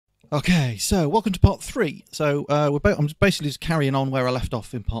Okay, so welcome to part 3. So I'm basically just carrying on where I left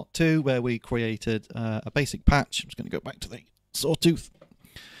off in part 2, where we created a basic patch. I'm just going to go back to the sawtooth.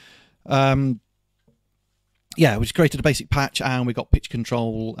 Yeah, we just created a basic patch, and we got pitch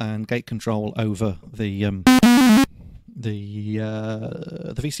control and gate control over the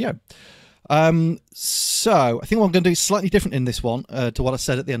VCO. So I think what I'm going to do is slightly different in this one to what I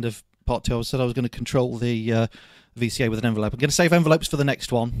said at the end of part 2. I said I was going to control the VCA with an envelope. I'm going to save envelopes for the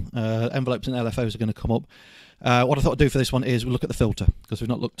next one. Envelopes and LFOs are going to come up. What I thought I'd do for this one is we'll look at the filter, because we've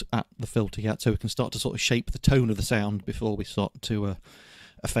not looked at the filter yet, so we can start to sort of shape the tone of the sound before we start to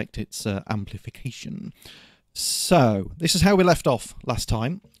affect its amplification. So this is how we left off last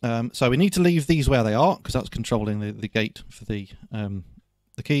time. So we need to leave these where they are, because that's controlling the gate for the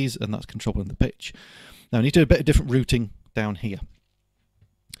keys, and that's controlling the pitch. Now we need to do a bit of different routing down here.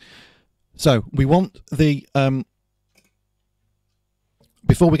 So we want the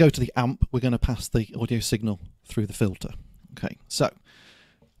before we go to the amp, we're going to pass the audio signal through the filter. Okay, so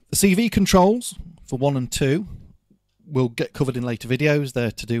the CV controls for 1 and 2 will get covered in later videos. They're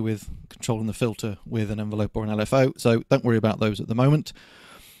to do with controlling the filter with an envelope or an LFO, so don't worry about those at the moment.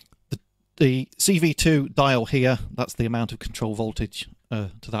 The CV2 dial here, that's the amount of control voltage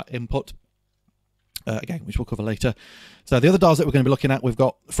to that input, again, which we'll cover later. So the other dials that we're going to be looking at, we've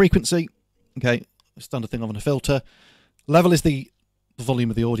got frequency, okay, standard thing on a filter. Level is the volume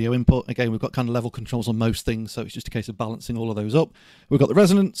of the audio input. Again, we've got kind of level controls on most things, so it's just a case of balancing all of those up. We've got the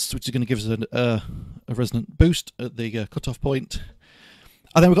resonance, which is going to give us a resonant boost at the cutoff point.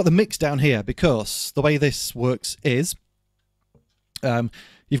 And then we've got the mix down here, because the way this works is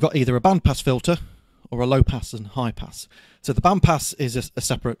you've got either a bandpass filter or a low pass and high pass. So the bandpass is a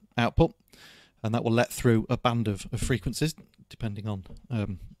separate output, and that will let through a band of frequencies, depending on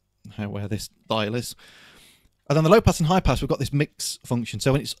where this dial is. And then the low pass and high pass, we've got this mix function.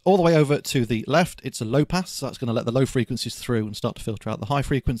 So when it's all the way over to the left, it's a low pass. So that's going to let the low frequencies through and start to filter out the high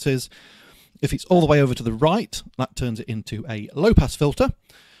frequencies. If it's all the way over to the right, that turns it into a low pass filter,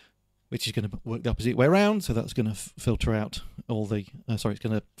 which is going to work the opposite way around. So that's going to filter out all the, it's going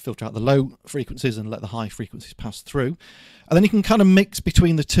to filter out the low frequencies and let the high frequencies pass through. And then you can kind of mix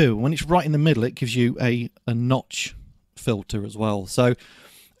between the two. When it's right in the middle, it gives you a notch filter as well. So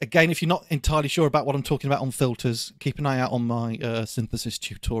again, if you're not entirely sure about what I'm talking about on filters, keep an eye out on my synthesis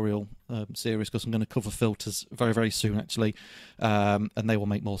tutorial series, because I'm going to cover filters very, very soon, actually, and they will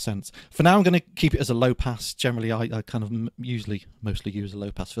make more sense. For now, I'm going to keep it as a low pass. Generally, I kind of mostly use a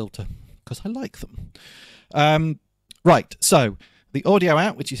low pass filter because I like them. Right, so the audio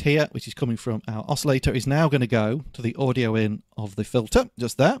out, which is here, which is coming from our oscillator, is now going to go to the audio in of the filter,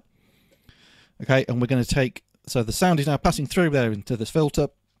 just there. Okay, and we're going to take, so the sound is now passing through there into this filter.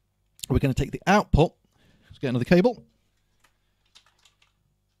 We're going to take the output, let's get another cable,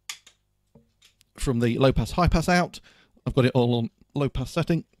 from the low pass high pass out. I've got it all on low pass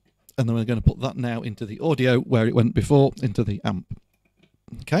setting, and then we're going to put that now into the audio where it went before, into the amp.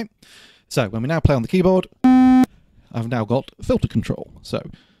 Okay, so when we now play on the keyboard, I've now got filter control. So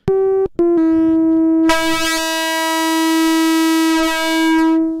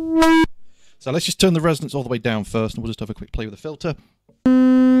let's just turn the resonance all the way down first, and we'll just have a quick play with the filter.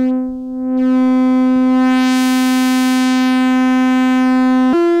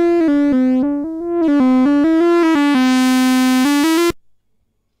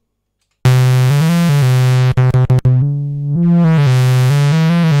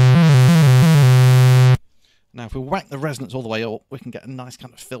 Now, if we whack the resonance all the way up, we can get a nice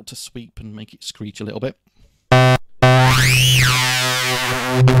kind of filter sweep and make it screech a little bit. Just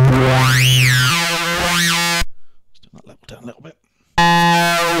turn that level down a little bit.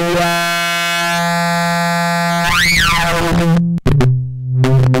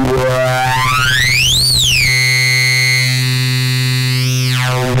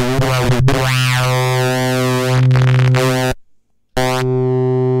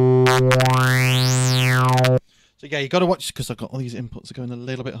 So yeah, you've got to watch, because I've got all these inputs are going a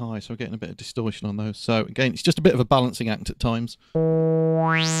little bit high, so we're getting a bit of distortion on those. So again, it's just a bit of a balancing act at times.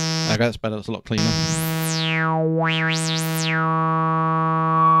 Okay, that's better, that's a lot cleaner.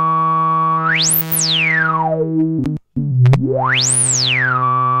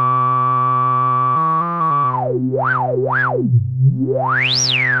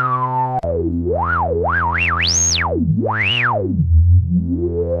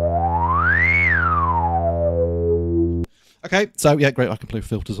 Okay, so yeah, great, I can play with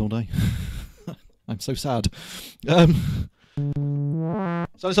filters all day. I'm so sad. So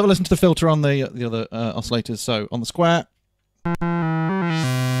let's have a listen to the filter on the other oscillators. So on the square.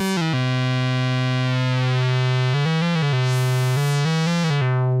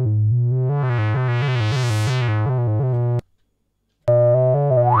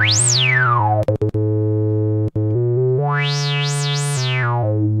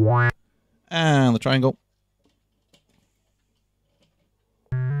 triangle.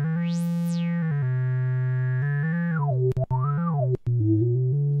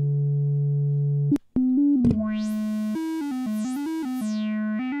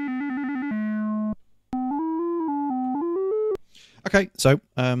 Okay, so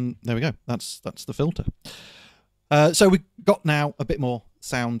there we go. That's the filter. So we've got now a bit more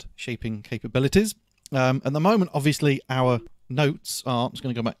sound shaping capabilities. At the moment, obviously, our notes are... I'm just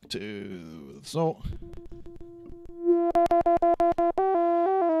going to go back to the sort.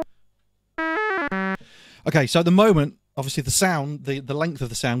 Okay, so at the moment, obviously, the sound, the length of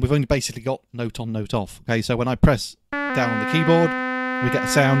the sound, we've only basically got note on, note off. Okay, so when I press down on the keyboard, we get a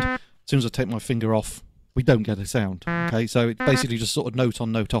sound. As soon as I take my finger off, we don't get a sound. Okay, so it's basically just sort of note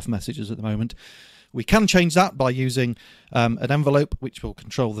on, note off messages at the moment. We can change that by using an envelope which will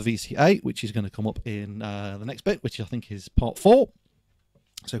control the VCA, which is going to come up in the next bit, which I think is part 4.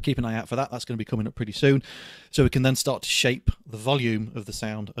 So keep an eye out for that. That's going to be coming up pretty soon. So we can then start to shape the volume of the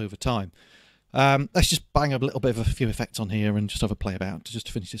sound over time. Let's just bang a little bit of a few effects on here and just have a play about just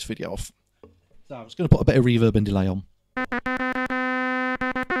to finish this video off. So I'm just going to put a bit of reverb and delay on.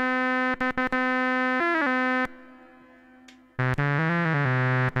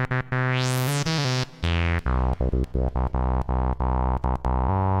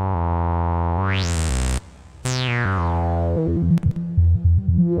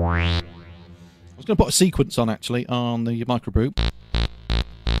 I was going to put a sequence on actually on the microbrew.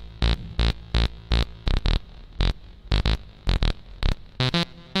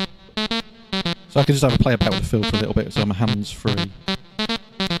 So I can just have a play about with the filter a little bit so my hands free.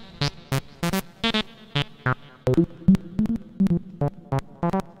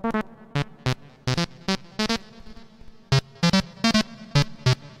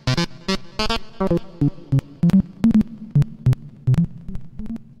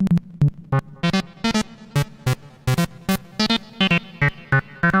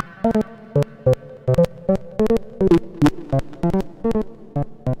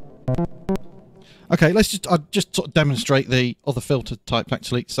 Okay, I'll just sort of demonstrate the other filter type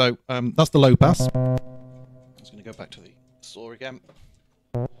actually. So that's the low pass. I'm just going to go back to the saw again.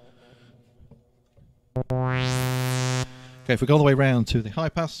 Okay, if we go all the way around to the high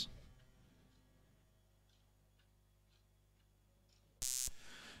pass.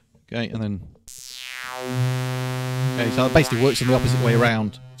 Okay, and then... Okay, so it basically works in the opposite way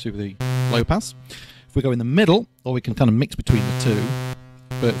around to the low pass. If we go in the middle, or we can kind of mix between the two,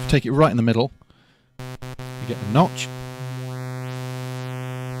 but if we take it right in the middle, you get a notch.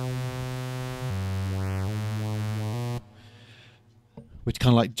 Which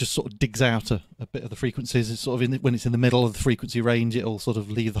kind of like just sort of digs out a bit of the frequencies. It's sort of when it's in the middle of the frequency range, it'll sort of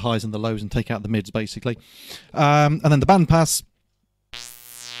leave the highs and the lows and take out the mids, basically. And then the band pass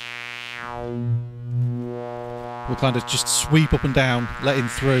will kind of just sweep up and down, letting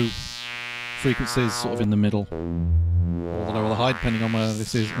through frequencies sort of in the middle, or the low or the high, depending on where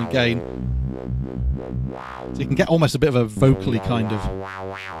this is. And again, so you can get almost a bit of a vocally kind of,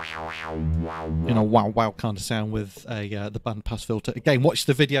 you know, wow wow kind of sound with the band pass filter. Again, watch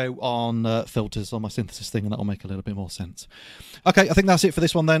the video on filters on my synthesis thing, and that'll make a little bit more sense. Okay, I think that's it for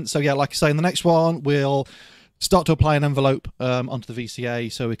this one then. So yeah, like I say, in the next one we'll start to apply an envelope onto the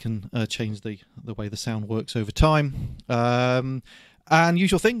VCA so we can change the way the sound works over time. And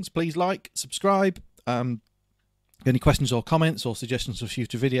usual things, please like, subscribe. Any questions or comments or suggestions for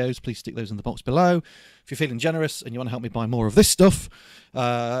future videos, please stick those in the box below. If you're feeling generous and you want to help me buy more of this stuff,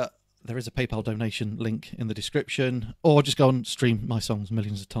 there is a PayPal donation link in the description, or just go and stream my songs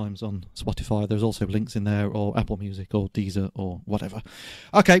millions of times on Spotify. There's also links in there, or Apple Music or Deezer or whatever.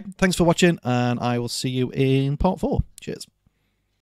 Okay, thanks for watching, and I will see you in part 4. Cheers.